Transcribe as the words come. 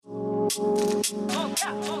Hey,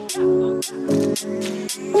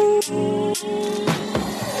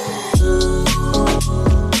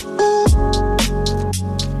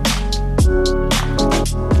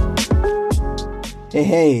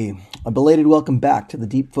 a belated welcome back to the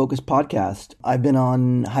Deep Focus podcast. I've been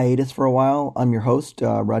on hiatus for a while. I'm your host,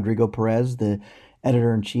 Rodrigo Perez, the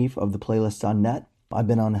editor-in-chief of the Playlist on Net. I've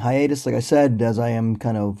been on hiatus, like I said, as I am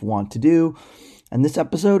kind of want to do. And this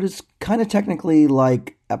episode is kind of technically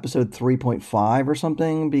like episode 3.5 or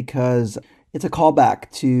something, because it's a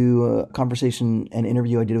callback to a conversation and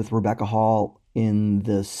interview I did with Rebecca Hall in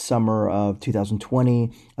the summer of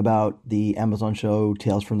 2020 about the Amazon show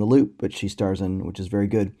Tales from the Loop, which she stars in, which is very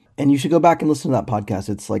good. And you should go back and listen to that podcast.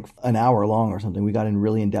 It's like an hour long or something. We got in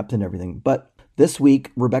really in depth and everything. But this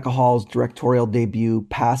week, Rebecca Hall's directorial debut,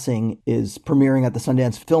 Passing, is premiering at the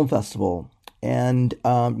Sundance Film Festival. And,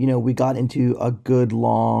 we got into a good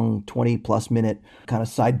long 20 plus minute kind of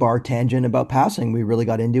sidebar tangent about Passing. We really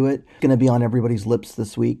got into it. It's going to be on everybody's lips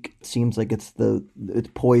this week. It seems like it's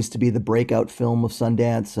poised to be the breakout film of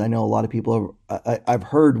Sundance. I know a lot of people I've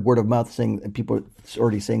heard word of mouth saying, people are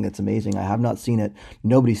already saying it's amazing. I have not seen it.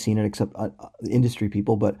 Nobody's seen it except industry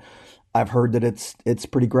people, but I've heard that it's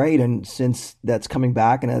pretty great. And since that's coming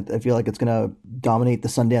back and I feel like it's going to dominate the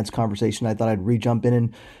Sundance conversation, I thought I'd re-jump in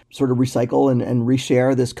and sort of recycle and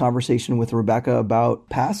reshare this conversation with Rebecca about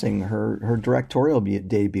Passing, her directorial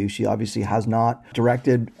debut. She obviously has not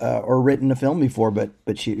directed or written a film before, but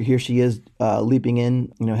here she is leaping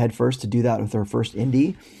in, head first to do that with her first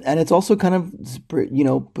indie. And it's also kind of,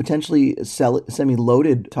 potentially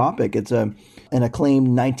semi-loaded topic. It's an acclaimed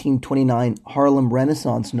 1929 Harlem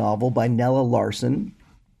Renaissance novel by Nella Larson.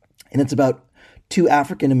 And it's about two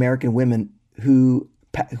African-American women who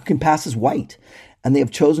can pass as white. And they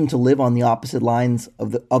have chosen to live on the opposite lines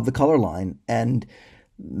of the color line. And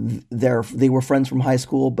they were friends from high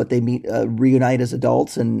school, but they reunite as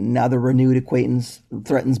adults, and now their renewed acquaintance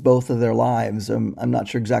threatens both of their lives. I'm not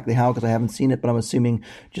sure exactly how because I haven't seen it, but I'm assuming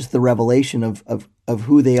just the revelation of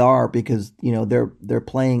who they are because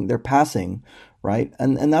they're passing, right?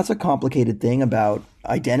 And that's a complicated thing about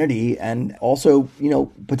identity and also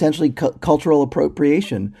potentially cultural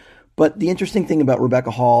appropriation. But the interesting thing about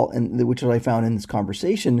Rebecca Hall, and which I found in this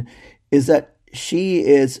conversation, is that she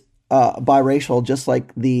is biracial, just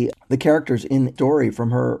like the characters in the story from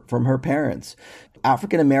her parents.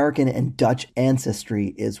 African American and Dutch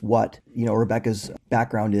ancestry is what Rebecca's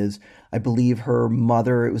background is. I believe her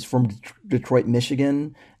mother was from Detroit,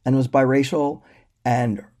 Michigan, and was biracial,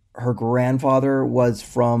 and her grandfather was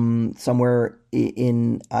from somewhere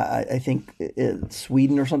in, I think,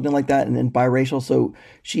 Sweden or something like that, and biracial. So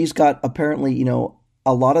she's got apparently,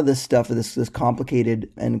 a lot of this stuff, this complicated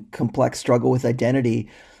and complex struggle with identity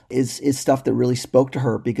is stuff that really spoke to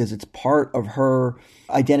her because it's part of her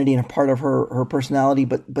identity and a part of her personality,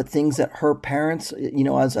 but things that her parents,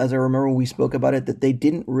 as I remember when we spoke about it, that they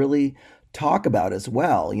didn't really talk about as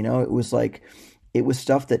well. It was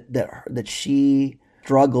stuff that she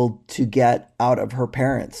struggled to get out of her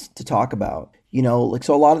parents to talk about,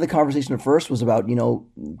 so a lot of the conversation at first was about,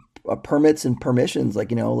 permits and permissions,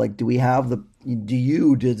 does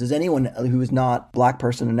anyone who is not Black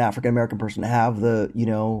person and African American person have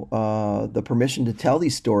the permission to tell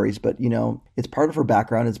these stories? But, it's part of her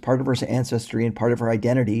background, it's part of her ancestry and part of her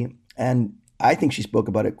identity. And I think she spoke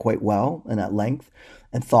about it quite well and at length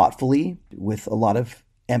and thoughtfully with a lot of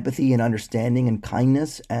empathy and understanding and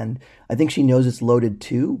kindness. And I think she knows it's loaded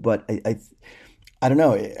too, but I don't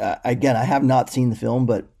know. Again, I have not seen the film,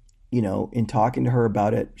 but in talking to her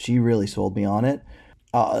about it, she really sold me on it.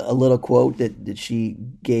 A little quote that she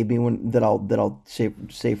gave me that I'll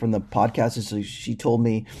say from the podcast is she told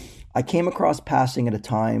me, "I came across Passing at a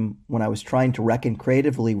time when I was trying to reckon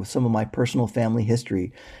creatively with some of my personal family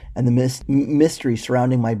history and the mystery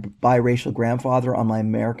surrounding my biracial grandfather on my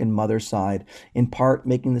American mother's side. In part,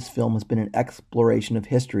 making this film has been an exploration of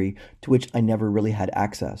history to which I never really had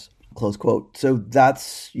access." Close quote. So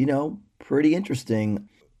that's, pretty interesting.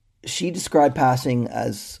 She described Passing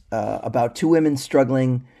as about two women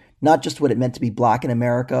struggling, not just what it meant to be Black in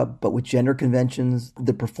America, but with gender conventions,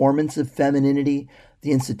 the performance of femininity,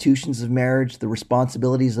 the institutions of marriage, the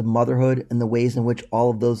responsibilities of motherhood, and the ways in which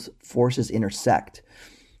all of those forces intersect.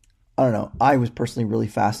 I don't know. I was personally really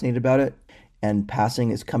fascinated about it. And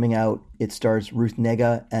Passing is coming out. It stars Ruth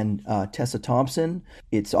Negga and Tessa Thompson.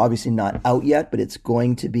 It's obviously not out yet, but it's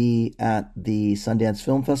going to be at the Sundance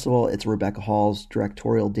Film Festival. It's Rebecca Hall's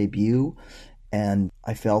directorial debut. And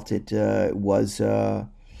I felt it was a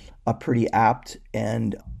pretty apt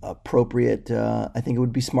and appropriate. I think it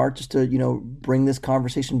would be smart just to, bring this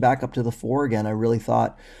conversation back up to the fore again. I really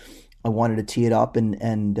thought I wanted to tee it up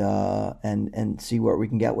and see where we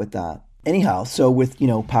can get with that. Anyhow, so with,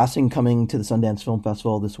 Passing coming to the Sundance Film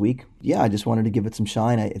Festival this week, I just wanted to give it some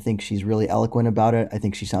shine. I think she's really eloquent about it. I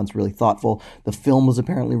think she sounds really thoughtful. The film was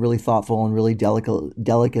apparently really thoughtful and really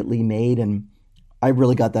delicately made, and I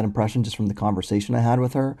really got that impression just from the conversation I had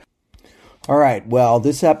with her. All right, well,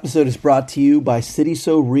 this episode is brought to you by City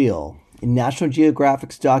So Real. In National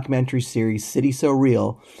Geographic's documentary series City So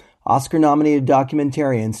Real, Oscar-nominated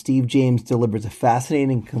documentarian Steve James delivers a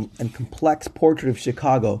fascinating and complex portrait of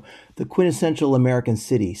Chicago, the quintessential American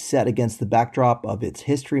city, set against the backdrop of its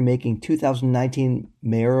history-making 2019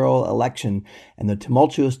 mayoral election and the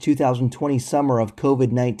tumultuous 2020 summer of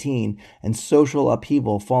COVID-19 and social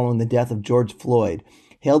upheaval following the death of George Floyd.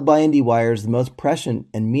 Hailed by IndieWire as the most prescient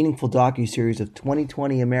and meaningful docuseries of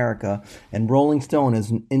 2020 America, and Rolling Stone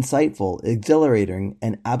as an insightful, exhilarating,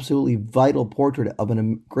 and absolutely vital portrait of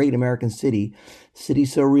a great American city, City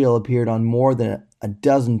So Real appeared on more than a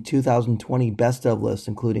dozen 2020 best of lists,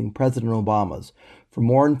 including President Obama's. For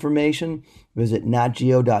more information, visit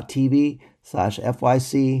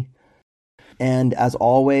natgeo.tv/FYC. And as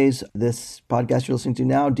always, this podcast you're listening to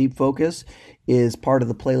now, Deep Focus, is part of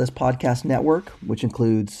the Playlist Podcast Network, which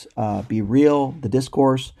includes Be Real, The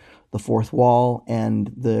Discourse, The Fourth Wall,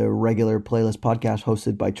 and the regular Playlist podcast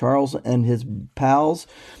hosted by Charles and his pals.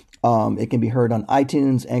 It can be heard on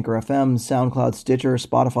iTunes, Anchor FM, SoundCloud, Stitcher,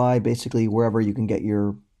 Spotify, basically wherever you can get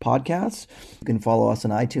your podcasts. You can follow us on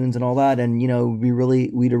iTunes and all that. And, we'd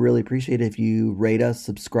really appreciate it if you rate us,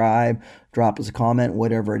 subscribe, drop us a comment,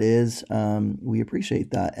 whatever it is. We appreciate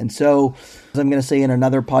that. And so, as I'm going to say in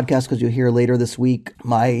another podcast, because you'll hear later this week,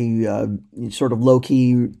 my sort of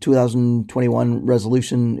low-key 2021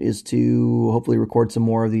 resolution is to hopefully record some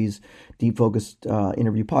more of these deep focused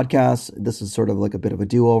interview podcasts. This is sort of like a bit of a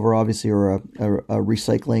do-over, obviously, or a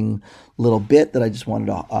recycling little bit that I just wanted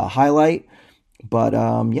to highlight. But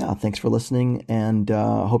thanks for listening, and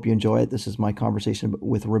I hope you enjoy it. This is my conversation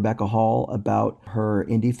with Rebecca Hall about her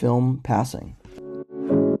indie film Passing.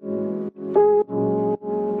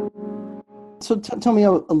 So tell me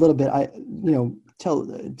a little bit. Tell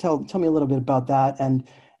me a little bit about that, and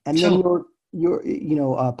then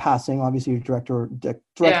your Passing. Obviously, your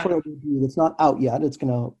directorial debut that's not out yet. It's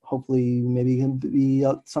gonna hopefully maybe be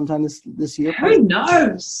out sometime this year. Who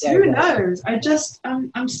knows? Who knows?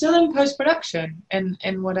 I'm still in post-production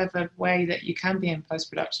in whatever way that you can be in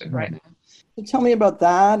post-production right now. So tell me about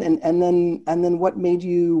that, and then what made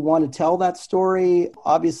you want to tell that story?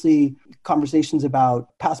 Obviously, conversations about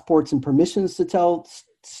passports and permissions to tell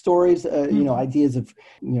stories, ideas of,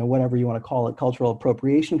 whatever you want to call it, cultural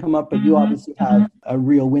appropriation come up, but you obviously have a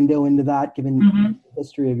real window into that given the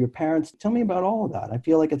history of your parents. Tell me about all of that. I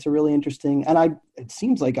feel like it's a really interesting, and it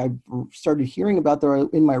seems like I've started hearing about there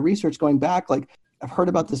in my research going back, like I've heard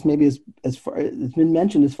about this maybe as far, it's been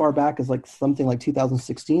mentioned as far back as like something like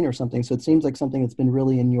 2016 or something. So it seems like something that's been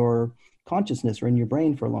really in your consciousness or in your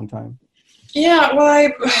brain for a long time. Yeah,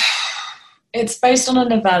 well, it's based on a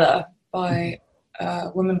novella by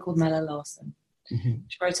a woman called Mella Larson.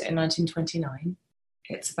 She wrote it in 1929.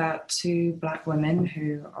 It's about two black women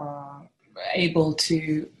who are able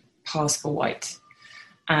to pass for white,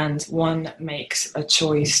 and one makes a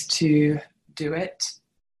choice to do it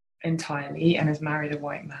entirely and has married a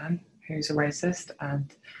white man who's a racist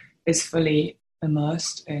and is fully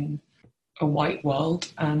immersed in a white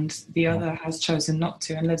world, and the other has chosen not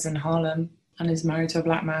to and lives in Harlem and is married to a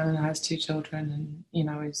black man and has two children, and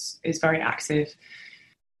is very active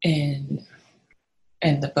in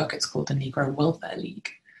the book. It's called the Negro Welfare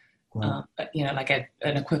League. Right. But like an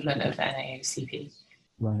equivalent of NAACP.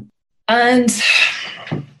 Right. And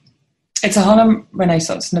it's a Harlem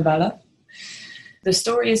Renaissance novella. The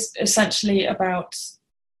story is essentially about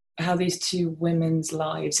how these two women's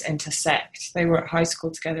lives intersect. They were at high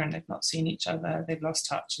school together and they've not seen each other. They've lost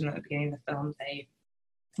touch, and at the beginning of the film they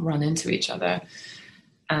run into each other.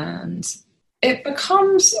 And it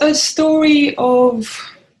becomes a story of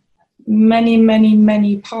many, many,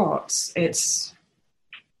 many parts. It's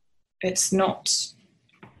not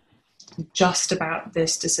just about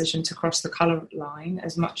this decision to cross the colour line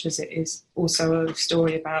as much as it is also a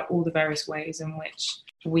story about all the various ways in which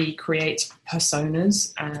we create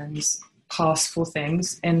personas and pass for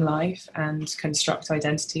things in life and construct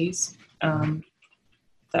identities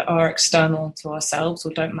that are external to ourselves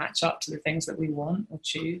or don't match up to the things that we want or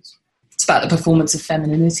choose. It's about the performance of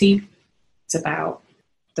femininity. It's about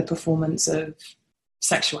the performance of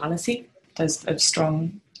sexuality. There's a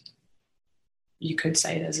strong, you could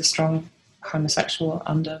say there's a strong homosexual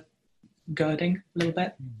undergirding a little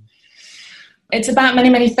bit. It's about many,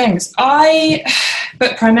 many things.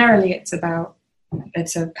 But primarily it's about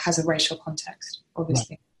has a racial context,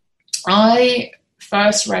 obviously. Right. I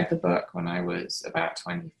first read the book when I was about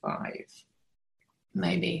 25,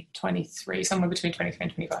 maybe 23, somewhere between 23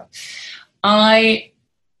 and 25. I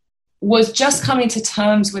was just coming to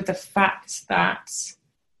terms with the fact that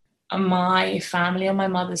my family on my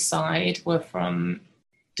mother's side were from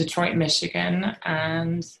Detroit, Michigan,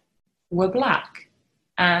 and were Black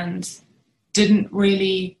and didn't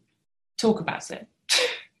really talk about it.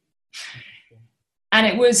 And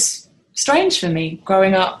it was strange for me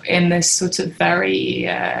growing up in this sort of very,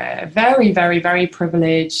 very, very, very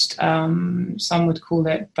privileged, some would call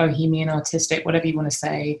it bohemian, artistic, whatever you want to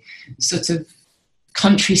say, sort of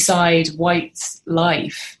countryside white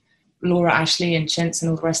life, Laura Ashley and Chintz and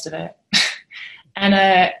all the rest of it.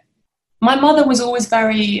 And my mother was always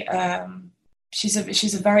very, she's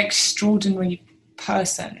a very extraordinary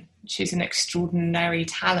person. She's an extraordinary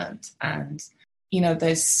talent. And, you know,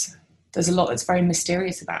 there's a lot that's very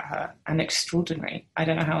mysterious about her and extraordinary. I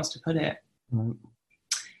don't know how else to put it. Right.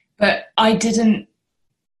 But I didn't,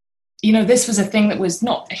 you know, this was a thing that was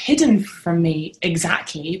not hidden from me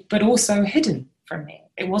exactly, but also hidden from me.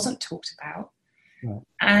 It wasn't talked about. Right.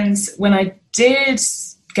 And when I did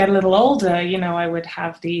get a little older, you know, I would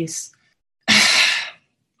have these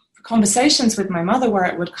conversations with my mother where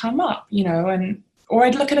it would come up, you know, or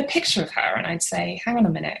I'd look at a picture of her and I'd say, hang on a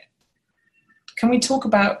minute, can we talk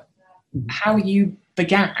about how you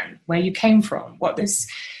began, where you came from, what this,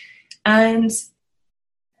 and,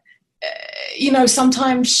 you know,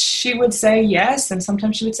 sometimes she would say yes, and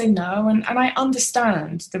sometimes she would say no, and I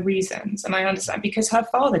understand the reasons, and I understand because her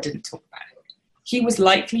father didn't talk about it. He was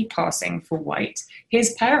likely passing for white.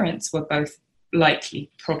 His parents were both likely,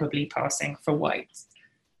 probably passing for white.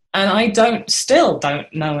 And I still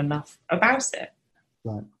don't know enough about it.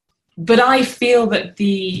 Right. But I feel that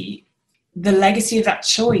the legacy of that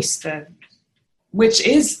choice, which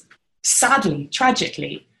is sadly,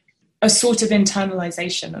 tragically, a sort of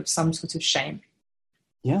internalization of some sort of shame,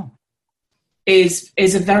 yeah, is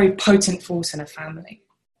a very potent force in a family.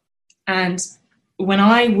 And when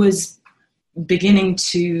I was beginning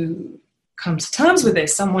to come to terms with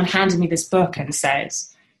this, someone handed me this book and said,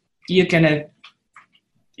 "You're gonna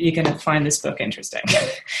find this book interesting."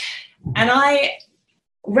 And I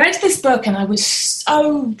read this book and I was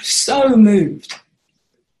so moved.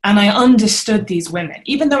 And I understood these women,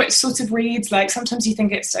 even though it sort of reads like, sometimes you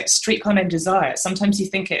think it's like Streetcar Named Desire. Sometimes you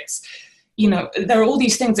think it's, you know, there are all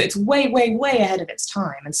these things that it's way, way, way ahead of its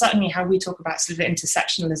time. And certainly how we talk about sort of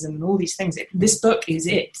intersectionalism and all these things, this book is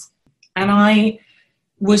it. And I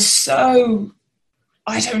was I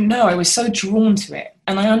was so drawn to it.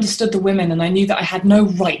 And I understood the women and I knew that I had no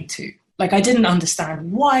right to. Like, I didn't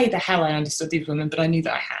understand why the hell I understood these women, but I knew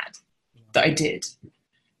that I did.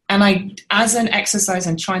 And I, as an exercise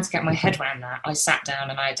in trying to get my head around that, I sat down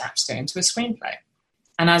and I adapted it into a screenplay.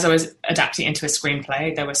 And as I was adapting it into a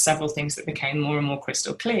screenplay, there were several things that became more and more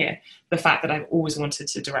crystal clear. The fact that I've always wanted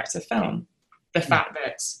to direct a film. The fact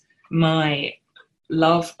that my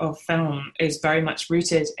love of film is very much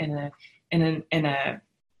rooted in a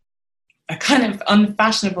kind of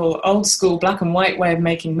unfashionable, old school black and white way of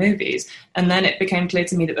making movies. And then it became clear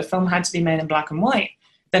to me that the film had to be made in black and white.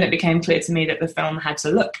 Then it became clear to me that the film had to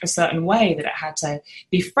look a certain way, that it had to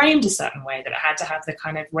be framed a certain way, that it had to have the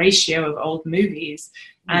kind of ratio of old movies,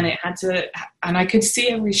 and it had to, and I could see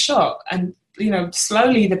every shot. And, you know,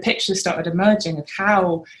 slowly the picture started emerging of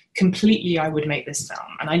how completely I would make this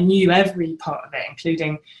film. And I knew every part of it,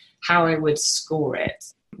 including how I would score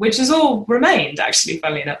it, which has all remained, actually,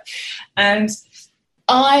 funnily enough. And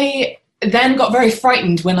I then got very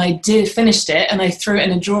frightened when I finished it, and I threw it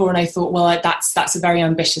in a drawer, and I thought, well, that's a very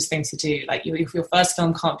ambitious thing to do. Like, your first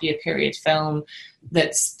film can't be a period film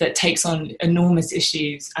that takes on enormous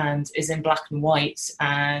issues and is in black and white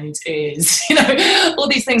and is, you know, all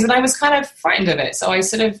these things. And I was kind of frightened of it. So I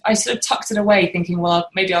sort of tucked it away, thinking, well,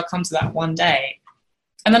 maybe I'll come to that one day.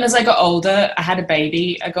 And then as I got older, I had a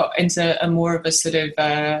baby. I got into a more of a sort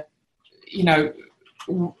of, you know,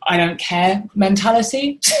 I don't care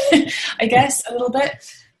mentality, I guess, a little bit.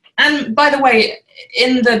 And by the way,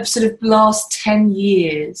 in the sort of last 10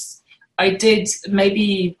 years, I did,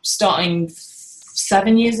 maybe starting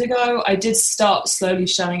 7 years ago, I did start slowly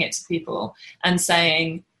showing it to people and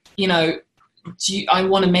saying, you know, I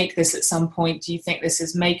want to make this at some point. Do you think this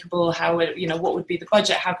is makeable? What would be the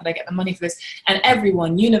budget? How could I get the money for this? And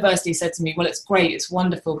everyone universally said to me, well, it's great, it's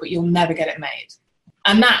wonderful, but you'll never get it made.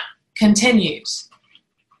 And that continued.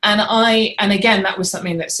 And again, that was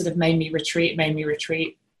something that sort of made me retreat.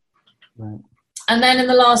 Right. And then in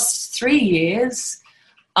the last 3 years,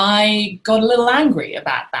 I got a little angry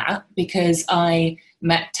about that, because I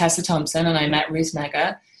met Tessa Thompson and I met Ruth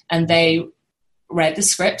Negga, and they read the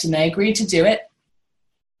script and they agreed to do it.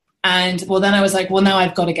 And well, then I was like, well, now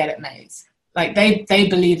I've got to get it made. Like they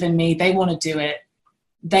believe in me. They want to do it.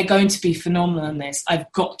 They're going to be phenomenal in this.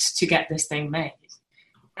 I've got to get this thing made.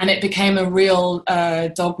 And it became a real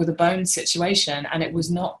dog with a bone situation. And it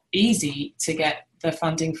was not easy to get the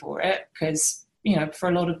funding for it because, you know, for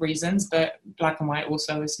a lot of reasons, but black and white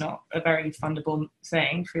also is not a very fundable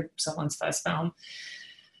thing for someone's first film.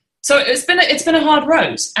 So it's been a hard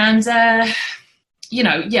road. And, you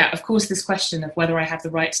know, yeah, of course, this question of whether I have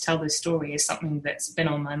the right to tell this story is something that's been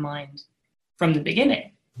on my mind from the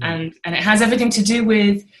beginning. And it has everything to do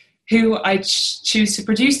with who I choose to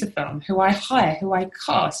produce the film, who I hire, who I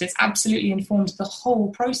cast. It's absolutely informed the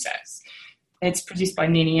whole process. It's produced by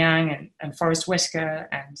Nina Yang and Forrest Whitaker.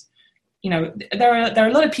 And, you know, there are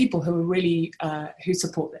a lot of people who are really, who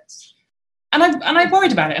support this. And I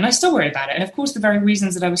worried about it, and I still worry about it. And of course, the very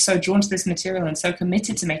reasons that I was so drawn to this material and so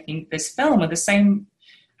committed to making this film are the same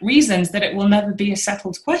reasons that it will never be a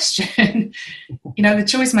settled question. You know, the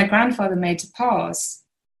choice my grandfather made to pass,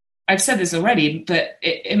 I've said this already, but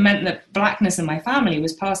it meant that blackness in my family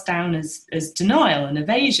was passed down as denial and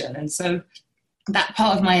evasion. And so that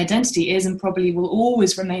part of my identity is and probably will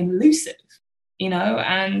always remain elusive, you know,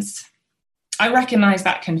 and I recognize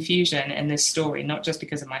that confusion in this story, not just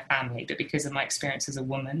because of my family, but because of my experience as a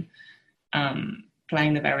woman,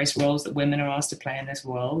 playing the various roles that women are asked to play in this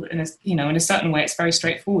world. And, you know, in a certain way, it's very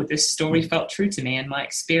straightforward. This story felt true to me and my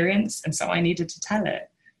experience, and so I needed to tell it.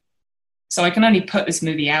 So I can only put this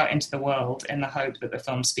movie out into the world in the hope that the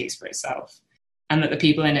film speaks for itself and that the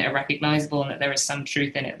people in it are recognizable and that there is some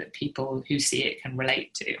truth in it that people who see it can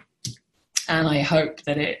relate to. And I hope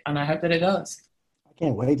that it does. I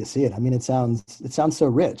can't wait to see it. I mean, it sounds so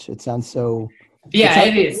rich. It sounds so. Yeah,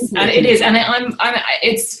 it is, and it is, and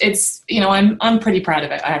it's you know, I'm pretty proud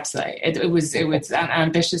of it. I have to say, it was an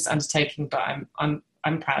ambitious undertaking, but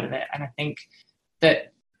I'm proud of it, and I think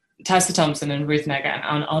that Tessa Thompson and Ruth Negga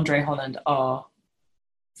and Andre Holland are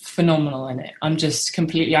phenomenal in it.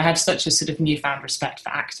 I have such a sort of newfound respect for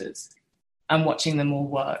actors, and watching them all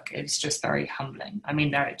work, it's just very humbling. I mean,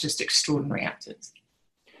 they're just extraordinary actors.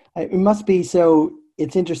 It must be so.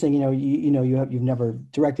 It's interesting, you've never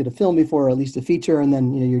directed a film before, or at least a feature, and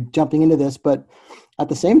then you're jumping into this. But at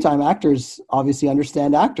the same time, actors obviously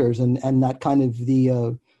understand actors, and that kind of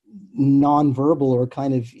the nonverbal or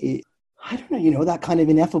kind of I don't know, that kind of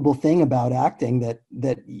ineffable thing about acting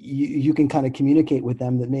that you can kind of communicate with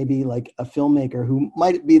them that maybe like a filmmaker who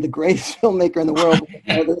might be the greatest filmmaker in the world,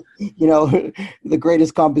 the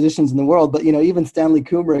greatest compositions in the world. But, even Stanley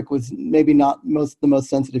Kubrick was maybe not the most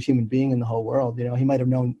sensitive human being in the whole world. He might have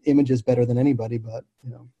known images better than anybody, but,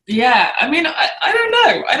 Yeah, I mean, I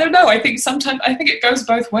don't know. I think it goes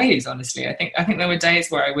both ways, honestly. I think there were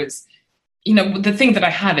days where I was, the thing that I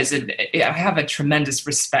have is I have a tremendous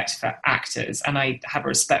respect for actors, and I have a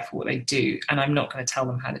respect for what they do, and I'm not going to tell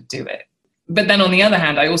them how to do it. But then on the other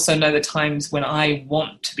hand, I also know the times when I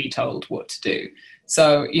want to be told what to do.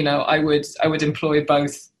 So, I would employ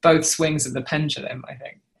both swings of the pendulum, I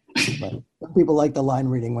think. Right. Some people like the line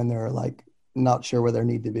reading when they're like not sure where they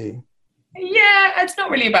need to be. Yeah, it's not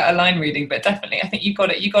really about a line reading, but definitely I think you've got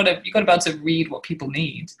to be able to read what people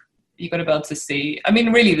need. You've got to be able to see. I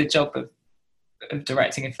mean, really the job of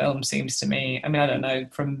directing a film seems to me, I mean, I don't know,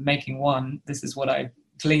 from making one, this is what I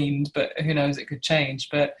gleaned, but who knows, it could change.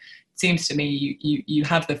 But it seems to me you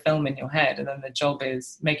have the film in your head, and then the job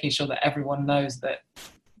is making sure that everyone knows that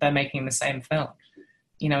they're making the same film,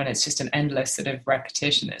 and it's just an endless sort of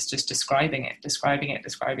repetition. It's just describing it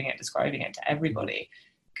to everybody,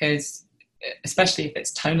 because especially if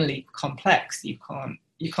it's tonally complex, you can't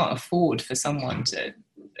afford for someone to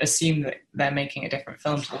assume that they're making a different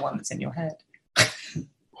film to the one that's in your head.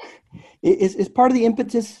 Is part of the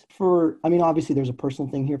impetus for, I mean, obviously there's a personal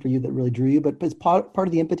thing here for you that really drew you, but is part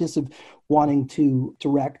of the impetus of wanting to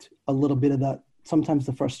direct a little bit of that, sometimes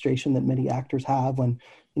the frustration that many actors have when,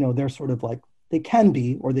 they're sort of like, they can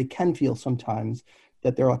feel sometimes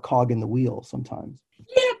that they're a cog in the wheel sometimes.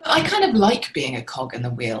 Yeah, but I kind of like being a cog in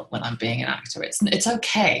the wheel when I'm being an actor. It's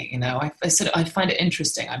okay, I find it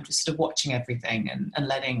interesting. I'm just sort of watching everything and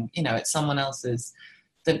letting, it's someone else's,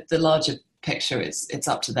 the larger picture, it's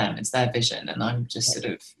up to them, it's their vision, and I'm just sort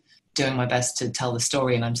of doing my best to tell the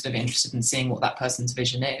story, and I'm sort of interested in seeing what that person's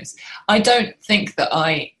vision is. I don't think that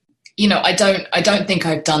I don't think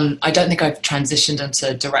I've transitioned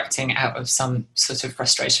into directing out of some sort of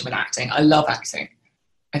frustration with acting. I love acting.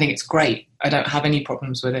 I think it's great. I don't have any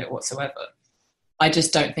problems with it whatsoever. I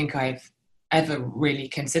just don't think I've ever really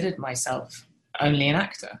considered myself only an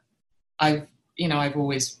actor. I've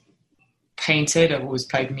always painted, I've always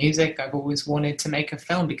played music, I've always wanted to make a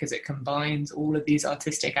film because it combines all of these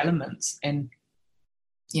artistic elements and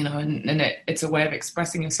it's a way of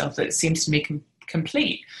expressing yourself that seems to me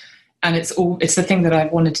complete. And it's the thing that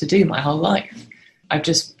I've wanted to do my whole life. I've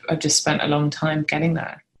just spent a long time getting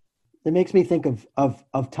there. It makes me think of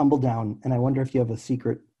Tumbledown, and I wonder if you have a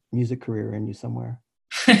secret music career in you somewhere.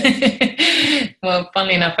 Well,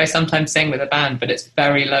 funnily enough, I sometimes sing with a band, but it's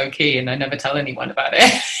very low key, and I never tell anyone about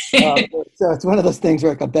it. So it's one of those things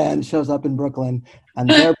where like a band shows up in Brooklyn and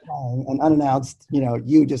they're playing, and unannounced,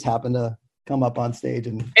 you just happen to come up on stage,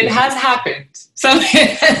 and it has happened. So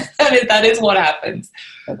that is what happens.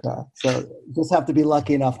 Okay, so you just have to be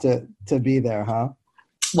lucky enough to be there, huh?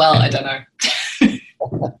 Well, I don't know.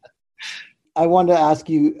 I wanted to ask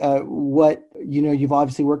you you've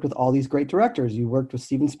obviously worked with all these great directors. You worked with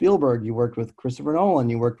Steven Spielberg, you worked with Christopher Nolan,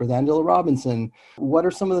 you worked with Angela Robinson. What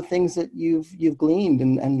are some of the things that you've gleaned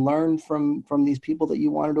and learned from these people that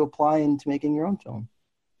you wanted to apply into making your own film?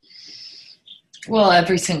 Well,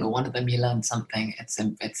 every single one of them, you learn something.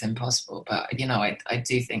 It's impossible, but I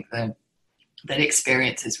do think that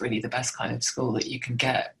experience is really the best kind of school that you can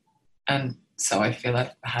get, and so I feel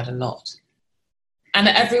I've had a lot. And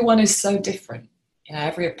everyone is so different.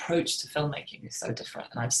 Every approach to filmmaking is so different.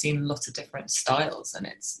 And I've seen lots of different styles. And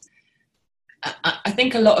I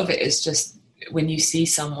think a lot of it is just when you see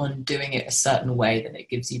someone doing it a certain way, then it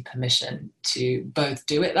gives you permission to both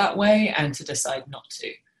do it that way and to decide not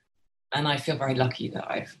to. And I feel very lucky that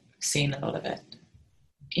I've seen a lot of it.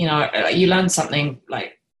 You learn something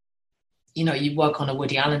like, you work on a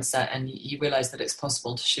Woody Allen set and you realize that it's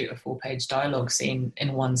possible to shoot a 4-page dialogue scene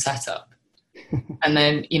in one setup. And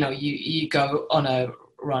then, you go on a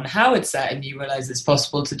Ron Howard set and you realize it's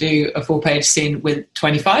possible to do a 4-page scene with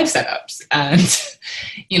 25 setups. And,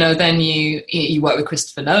 then you work with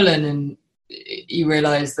Christopher Nolan and you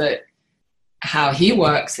realize that how he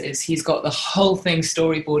works is he's got the whole thing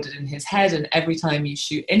storyboarded in his head. And every time you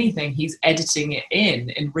shoot anything, he's editing it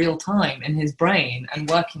in real time in his brain and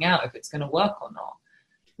working out if it's going to work or not.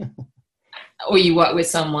 Or you work with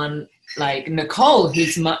someone like Nicole,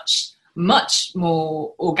 who's much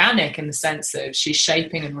more organic in the sense of she's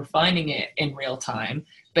shaping and refining it in real time,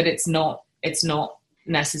 but it's not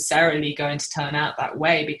necessarily going to turn out that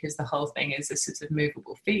way because the whole thing is a sort of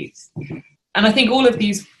movable feast. And I think all of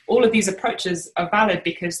these approaches are valid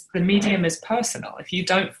because the medium is personal. If you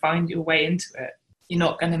don't find your way into it, you're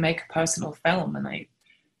not going to make a personal film. And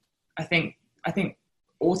I think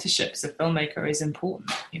authorship as a filmmaker is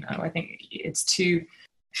important. I think it's too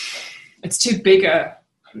bigger.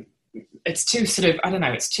 It's too sort of, I don't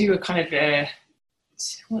know, it's too a kind of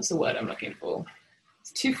what's the word I'm looking for?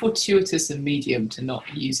 It's too fortuitous a medium to not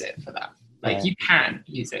use it for that. Like, you can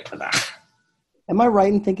use it for that. Am I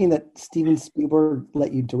right in thinking that Steven Spielberg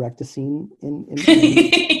let you direct a scene in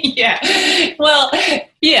Yeah. Well,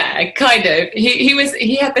 yeah, kind of.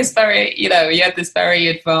 He had this very,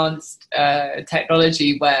 advanced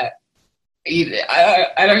technology where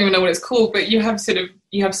I don't even know what it's called, but you have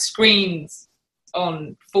screens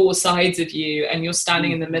on 4 sides of you and you're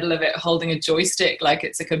standing in the middle of it holding a joystick like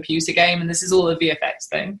it's a computer game, and this is all a VFX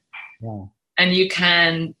thing. Yeah. And you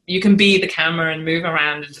can be the camera and move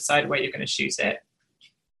around and decide where you're going to shoot it.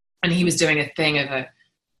 And he was doing a thing of a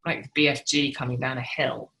BFG coming down a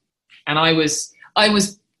hill, and I was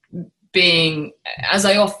being, as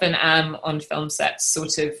I often am on film sets,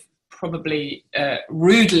 sort of probably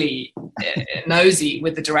rudely nosy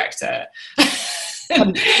with the director.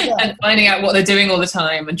 And finding out what they're doing all the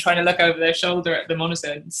time and trying to look over their shoulder at the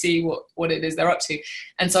monitor and see what it is they're up to.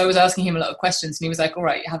 And so I was asking him a lot of questions and he was like, all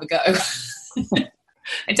right, have a go.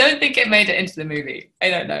 I don't think it made it into the movie. I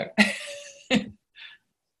don't know.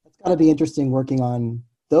 It's got to be interesting working on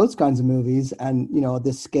those kinds of movies and,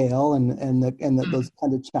 this scale and those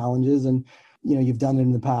kind of challenges. And, you've done it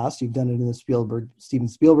in the past. You've done it in the Steven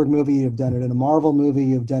Spielberg movie. You've done it in a Marvel movie.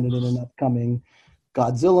 You've done it in an upcoming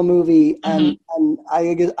Godzilla movie. And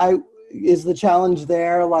I guess is the challenge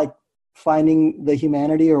there, like finding the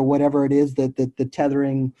humanity or whatever it is that the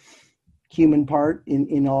tethering human part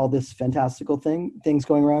in all this fantastical things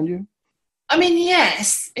going around you? I mean,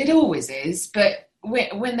 yes, it always is. But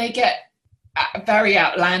when they get very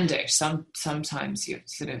outlandish, sometimes you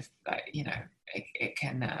sort of it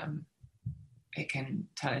can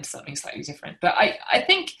turn into something slightly different. But I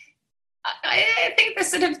think the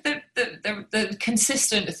sort of the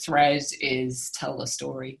consistent thread is tell the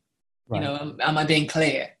story. Right. Am I being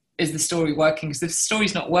clear? Is the story working? Because if the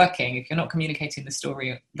story's not working, if you're not communicating the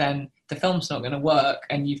story, then the film's not going to work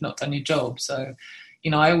and you've not done your job. So,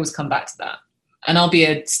 I always come back to that. And I'll be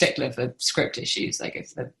a stickler for script issues. Like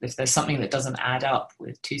if there's something that doesn't add up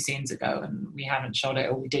with 2 scenes ago and we haven't shot it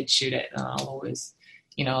or we did shoot it, then I'll always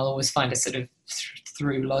find a sort of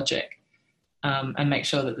through logic and make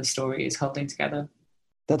sure that the story is holding together.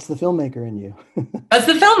 That's the filmmaker in you. That's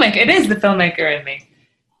the filmmaker. It is the filmmaker in me.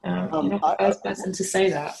 You're not the first person to say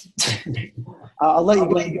that. I'll let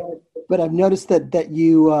you go. But I've noticed that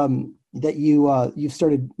you've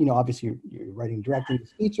started, obviously you're writing, directing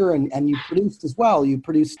this feature, and you produced as well. You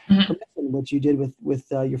produced Permission, which you did with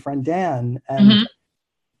your friend Dan. And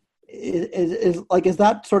is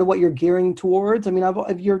that sort of what you're gearing towards? I mean,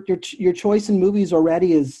 your choice in movies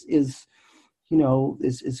already is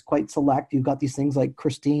quite select. You've got these things like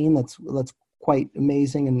Christine, that's quite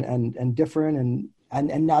amazing and different,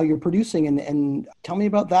 and now you're producing, and tell me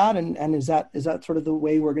about that, and is that sort of the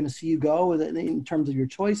way we're going to see you go in terms of your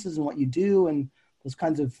choices and what you do and those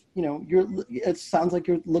kinds of, it sounds like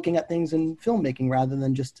you're looking at things in filmmaking rather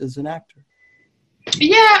than just as an actor.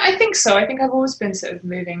 Yeah, I think so. I think I've always been sort of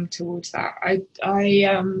moving towards that.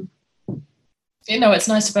 It's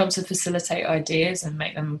nice to be able to facilitate ideas and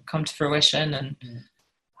make them come to fruition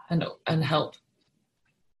and help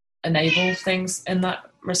enable things in that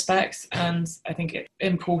respect. And I think it's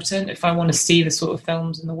important. If I want to see the sort of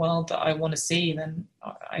films in the world that I want to see, then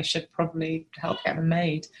I should probably help get them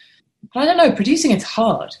made. But I don't know, producing it's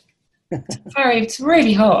hard. It's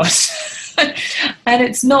really hard. And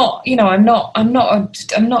it's not, I'm not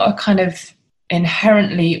a kind of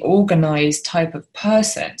inherently organized type of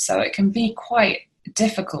person, so it can be quite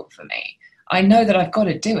difficult for me. I know that I've got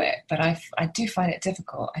to do it, but I do find it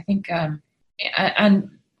difficult. I think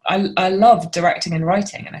I love directing and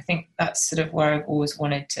writing, and I think that's sort of where I've always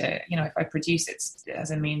wanted to, if I produce it as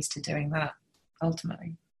a means to doing that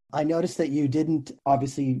ultimately. I noticed that you didn't,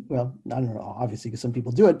 obviously, well, I don't know, obviously, because some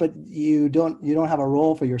people do it, but you don't have a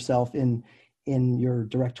role for yourself in your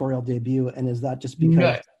directorial debut. And is that just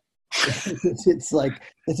because it's like,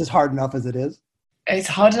 this is hard enough as it is? It's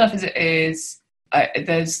hard enough as it is. I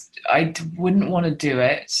wouldn't want to do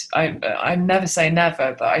it. I never say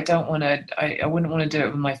never, but I wouldn't want to do it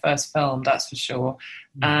with my first film, that's for sure.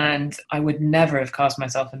 And I would never have cast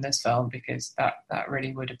myself in this film because that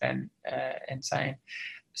really would have been insane.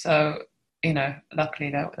 So,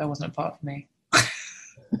 luckily that wasn't a part for me.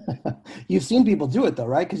 You've seen people do it though,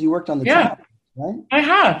 right? Because you worked on the track, right? I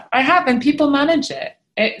have, and people manage it.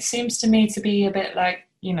 It seems to me to be a bit like,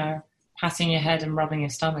 patting your head and rubbing your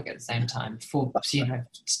stomach at the same time for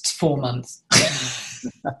 4 months.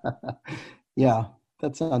 Yeah,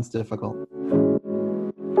 that sounds difficult.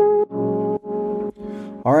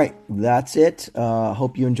 All right, that's it.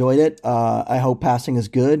 Hope you enjoyed it. I hope Passing is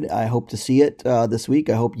good. I hope to see it this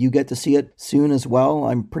week. I hope you get to see it soon as well.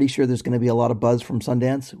 I'm pretty sure there's going to be a lot of buzz from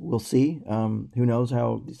Sundance. We'll see. Who knows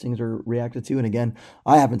how these things are reacted to. And again,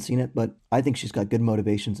 I haven't seen it, but I think she's got good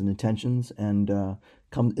motivations and intentions, and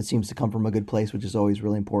it seems to come from a good place, which is always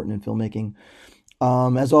really important in filmmaking.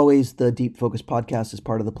 As always, the Deep Focus Podcast is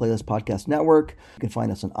part of the Playlist Podcast Network. You can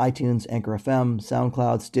find us on iTunes, Anchor FM,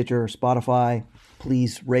 SoundCloud, Stitcher, Spotify.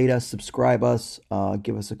 Please rate us, subscribe us,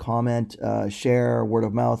 give us a comment, share, word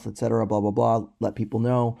of mouth, etc., blah, blah, blah. Let people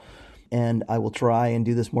know. And I will try and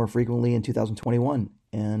do this more frequently in 2021.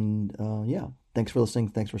 And thanks for listening.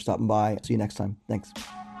 Thanks for stopping by. See you next time. Thanks.